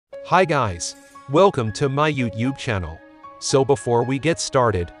Hi guys, welcome to my YouTube channel. So before we get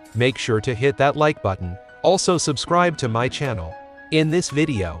started, make sure to hit that like button, also subscribe to my channel. In this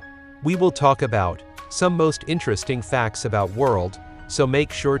video, we will talk about some most interesting facts about world, so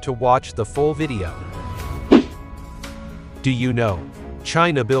make sure to watch the full video. Do you know?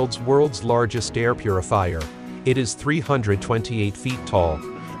 China builds world's largest air purifier. It is 328 feet tall,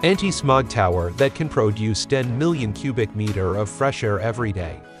 anti-smog tower that can produce 10 million cubic meter of fresh air every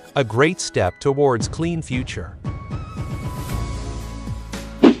day. A great step towards clean future.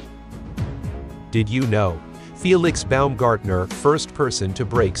 Did you know? Felix Baumgartner, first person to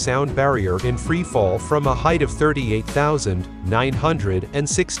break sound barrier in free fall from a height of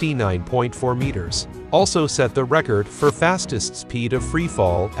 38,969.4 meters. Also set the record for fastest speed of free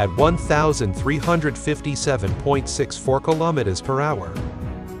fall at 1,357.64 kilometers per hour.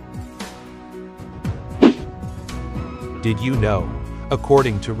 Did you know?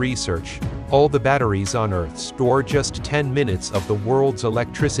 According to research, all the batteries on Earth store just 10 minutes of the world's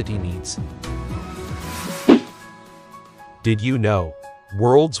electricity needs. Did you know?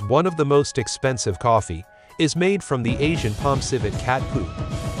 World's one of the most expensive coffee is made from the Asian palm civet cat poop.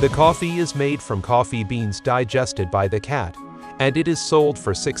 The coffee is made from coffee beans digested by the cat, and it is sold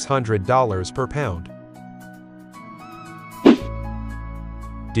for $600 per pound.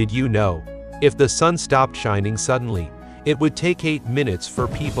 Did you know? If the sun stopped shining suddenly, it would take 8 minutes for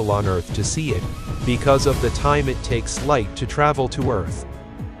people on Earth to see it, because of the time it takes light to travel to Earth.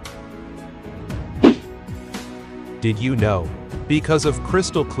 Did you know? Because of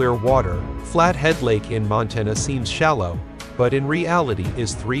crystal clear water, Flathead Lake in Montana seems shallow, but in reality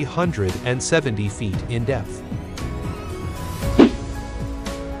is 370 feet in depth.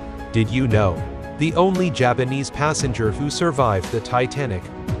 Did you know? The only Japanese passenger who survived the Titanic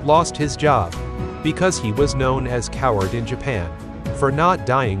lost his job because he was known as coward in Japan for not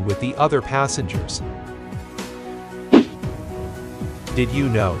dying with the other passengers. Did you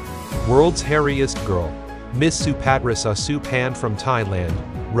know? World's hairiest girl, Miss Supatrisa Supan from Thailand,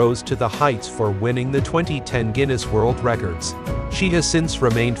 rose to the heights for winning the 2010 Guinness World Records. She has since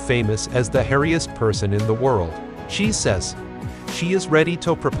remained famous as the hairiest person in the world. She says she is ready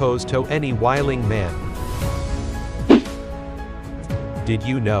to propose to any willing man. Did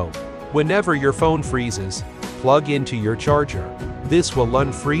you know? Whenever your phone freezes, plug into your charger. This will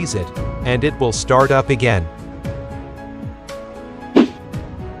unfreeze it, and it will start up again.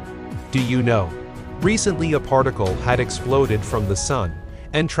 Do you know? Recently a particle had exploded from the sun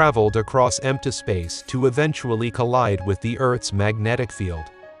and traveled across empty space to eventually collide with the Earth's magnetic field.